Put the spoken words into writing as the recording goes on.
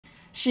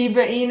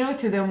Shiba Inu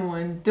to the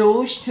moon,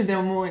 Doge to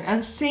the moon,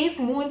 and Safe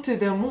Moon to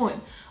the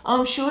moon.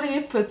 I'm sure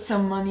you put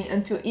some money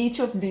into each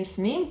of these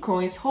meme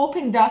coins,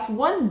 hoping that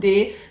one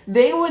day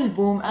they will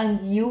boom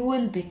and you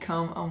will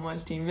become a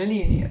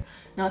multi-millionaire.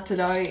 Not to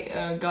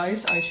lie,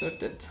 guys, I sure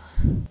did.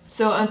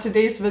 So in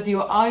today's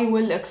video, I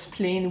will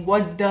explain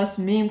what does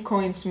meme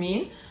coins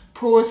mean,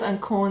 pros and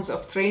cons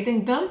of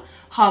trading them,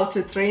 how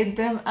to trade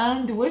them,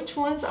 and which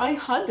ones I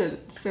HODL.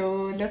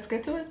 So let's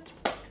get to it.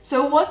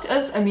 So what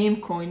is a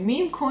meme coin?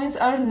 Meme coins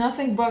are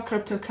nothing but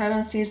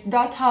cryptocurrencies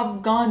that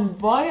have gone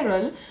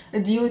viral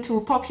due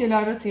to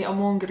popularity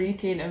among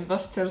retail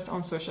investors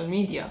on social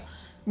media.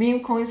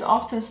 Meme coins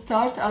often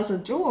start as a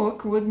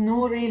joke with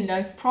no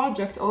real-life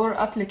project or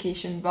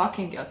application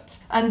backing it.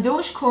 And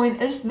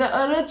Dogecoin is the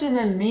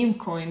original meme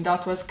coin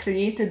that was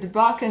created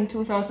back in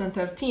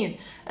 2013.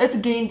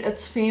 It gained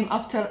its fame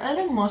after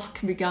Elon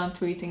Musk began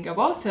tweeting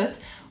about it,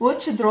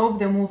 which drove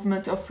the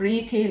movement of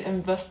retail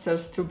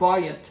investors to buy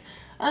it.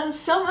 And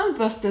some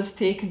investors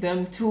take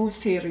them too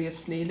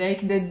seriously,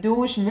 like the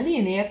Doge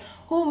millionaire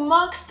who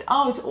maxed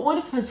out all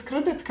of his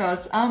credit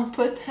cards and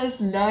put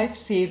his life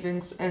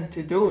savings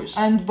into Doge.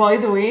 And by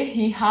the way,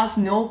 he has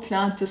no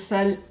plan to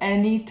sell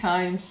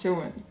anytime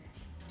soon.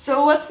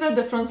 So what's the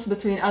difference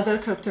between other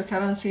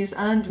cryptocurrencies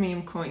and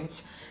meme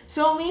coins?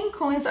 So meme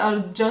coins are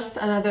just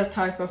another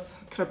type of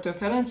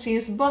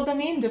cryptocurrencies, but the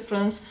main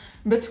difference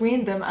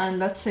between them and,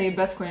 let's say,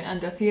 Bitcoin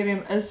and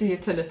Ethereum is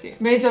utility.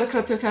 Major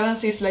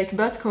cryptocurrencies like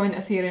Bitcoin,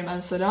 Ethereum,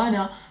 and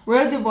Solana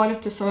were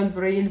developed to solve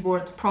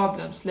real-world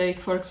problems.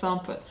 Like, for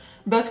example,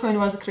 Bitcoin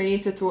was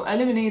created to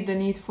eliminate the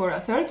need for a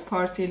third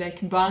party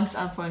like banks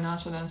and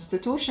financial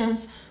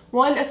institutions,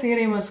 while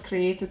Ethereum was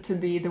created to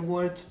be the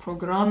world's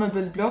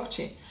programmable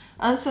blockchain.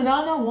 And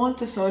Solana want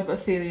to solve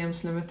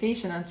Ethereum's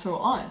limitation, and so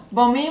on.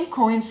 But meme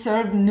coins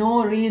serve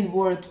no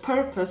real-world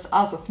purpose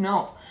as of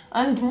now,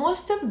 and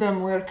most of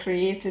them were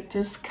created to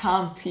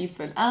scam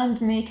people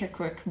and make a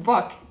quick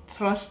buck.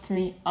 Trust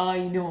me, I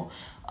know.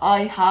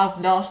 I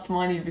have lost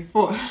money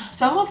before.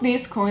 Some of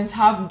these coins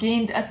have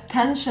gained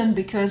attention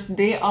because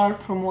they are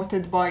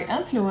promoted by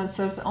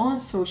influencers on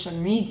social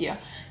media.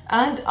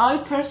 And I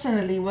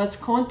personally was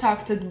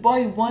contacted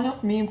by one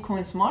of meme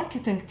coins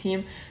marketing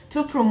team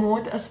to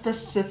promote a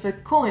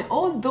specific coin.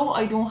 Although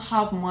I don't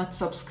have much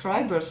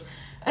subscribers,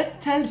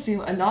 it tells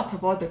you a lot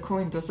about the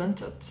coin,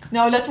 doesn't it?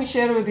 Now let me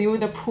share with you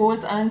the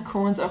pros and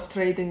cons of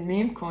trading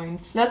meme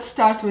coins. Let's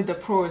start with the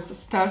pros,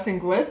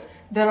 starting with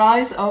the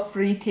rise of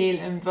retail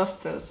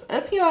investors.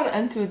 If you are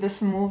into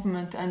this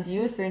movement and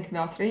you think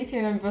that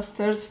retail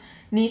investors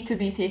need to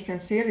be taken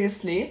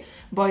seriously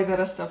by the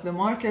rest of the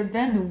market,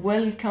 then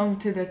welcome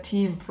to the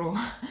team, bro.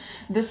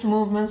 This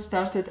movement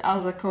started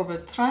as a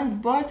COVID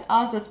trend, but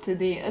as of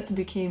today, it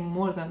became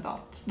more than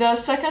that. The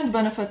second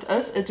benefit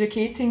is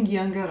educating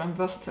younger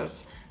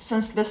investors.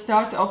 Since the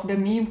start of the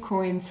meme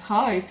coins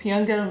hype,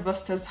 younger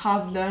investors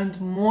have learned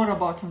more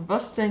about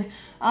investing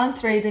and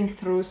trading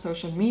through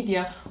social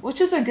media, which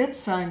is a good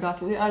sign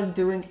that we are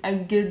doing a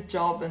good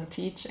job in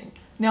teaching.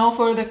 Now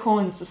for the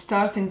cons,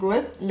 starting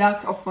with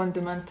lack of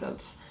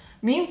fundamentals.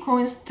 Meme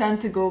coins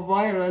tend to go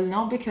viral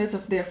not because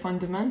of their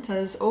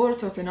fundamentals or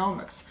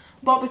tokenomics,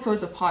 but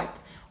because of hype,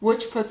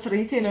 which puts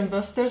retail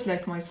investors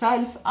like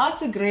myself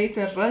at a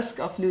greater risk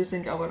of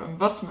losing our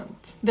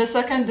investment. The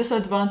second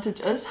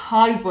disadvantage is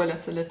high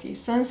volatility.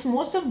 Since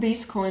most of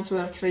these coins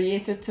were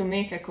created to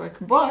make a quick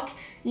buck,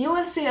 you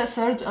will see a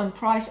surge in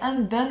price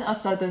and then a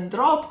sudden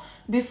drop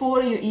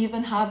before you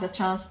even have the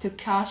chance to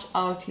cash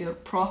out your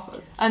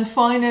profits. And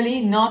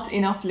finally, not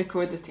enough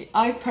liquidity.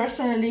 I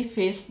personally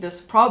faced this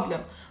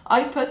problem.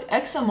 I put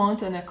X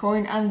amount in a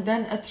coin and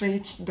then it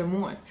reached the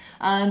moon.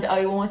 And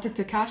I wanted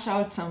to cash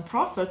out some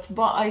profits,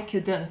 but I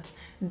couldn't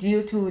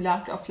due to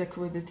lack of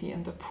liquidity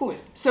in the pool.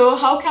 So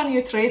how can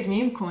you trade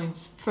meme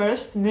coins?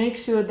 First, make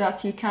sure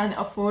that you can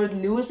afford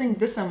losing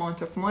this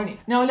amount of money.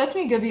 Now let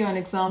me give you an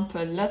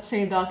example. Let's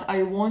say that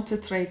I want to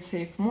trade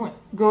Safe Moon.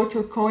 Go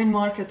to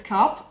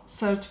CoinMarketCap,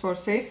 search for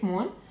Safe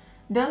Moon,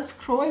 then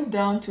scroll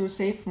down to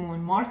Safe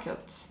Moon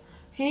Markets.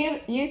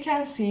 Here you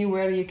can see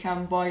where you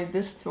can buy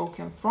this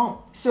token from.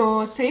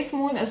 So Safe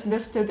Moon is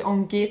listed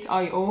on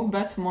Gate.io,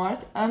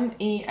 Bitmart,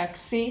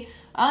 MEXC,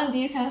 and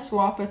you can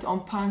swap it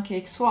on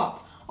PancakeSwap.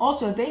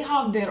 Also, they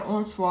have their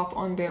own swap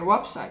on their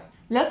website.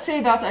 Let's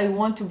say that I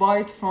want to buy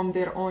it from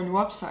their own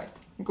website.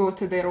 Go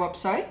to their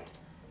website,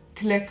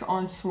 click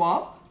on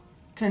swap,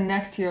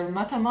 connect your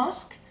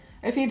MetaMask.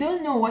 If you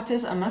don't know what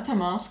is a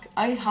MetaMask,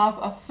 I have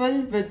a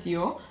full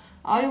video.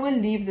 I will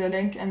leave the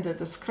link in the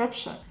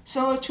description.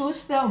 So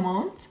choose the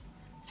amount,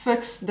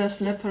 fix the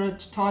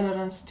slippage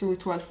tolerance to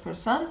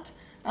 12%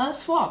 and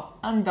swap,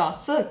 and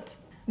that's it.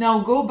 Now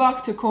go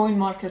back to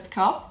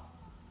CoinMarketCap,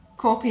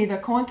 copy the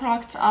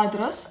contract's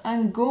address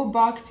and go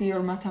back to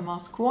your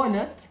MetaMask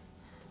wallet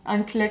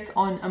and click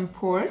on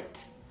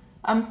import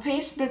and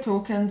paste the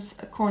token's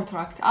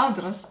contract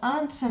address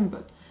and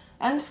symbol,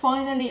 and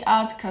finally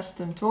add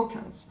custom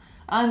tokens,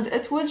 and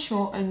it will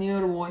show in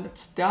your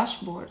wallet's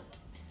dashboard.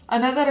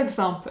 Another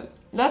example,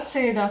 let's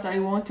say that I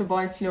want to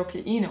buy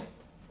Floki Inu.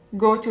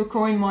 Go to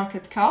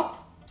CoinMarketCap,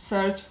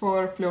 search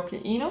for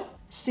Floki Eno,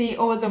 see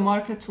all the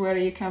markets where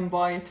you can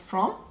buy it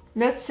from.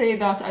 Let's say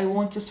that I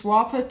want to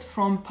swap it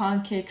from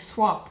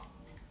PancakeSwap.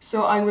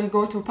 So I will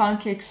go to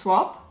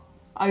PancakeSwap,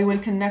 I will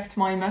connect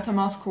my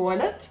MetaMask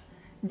wallet,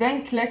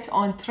 then click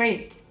on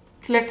Trade.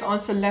 Click on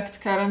Select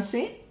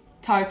Currency,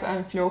 type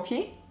in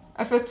Floki.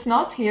 If it's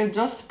not here,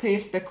 just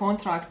paste the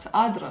contract's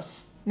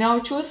address. Now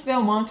choose the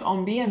amount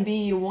on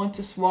BNB you want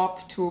to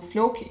swap to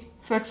Floki.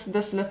 Fix the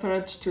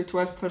slippage to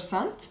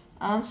 12%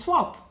 and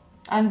swap.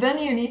 And then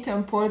you need to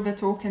import the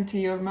token to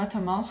your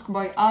MetaMask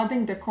by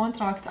adding the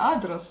contract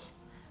address,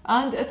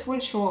 and it will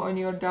show on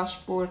your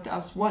dashboard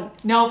as well.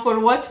 Now for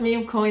what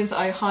meme coins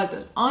I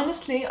hodl.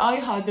 Honestly, I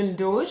hodl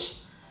Doge,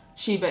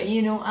 Shiba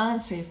Inu and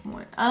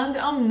SafeMoon, and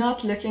I'm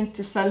not looking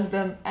to sell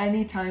them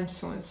anytime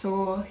soon,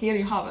 so here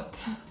you have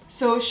it.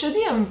 So should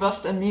you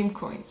invest in meme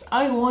coins?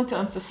 I want to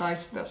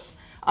emphasize this.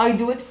 I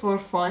do it for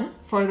fun,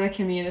 for the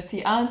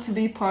community, and to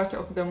be part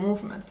of the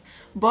movement,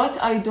 but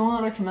I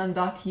don't recommend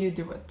that you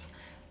do it.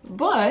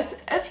 But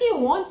if you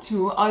want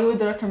to, I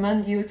would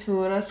recommend you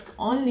to risk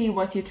only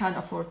what you can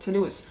afford to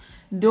lose.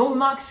 Don't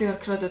max your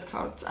credit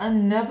cards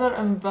and never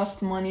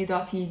invest money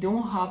that you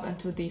don't have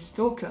into these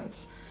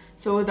tokens.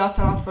 So that's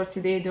a wrap for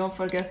today. Don't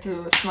forget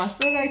to smash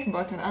the like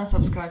button and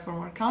subscribe for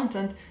more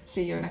content.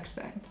 See you next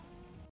time.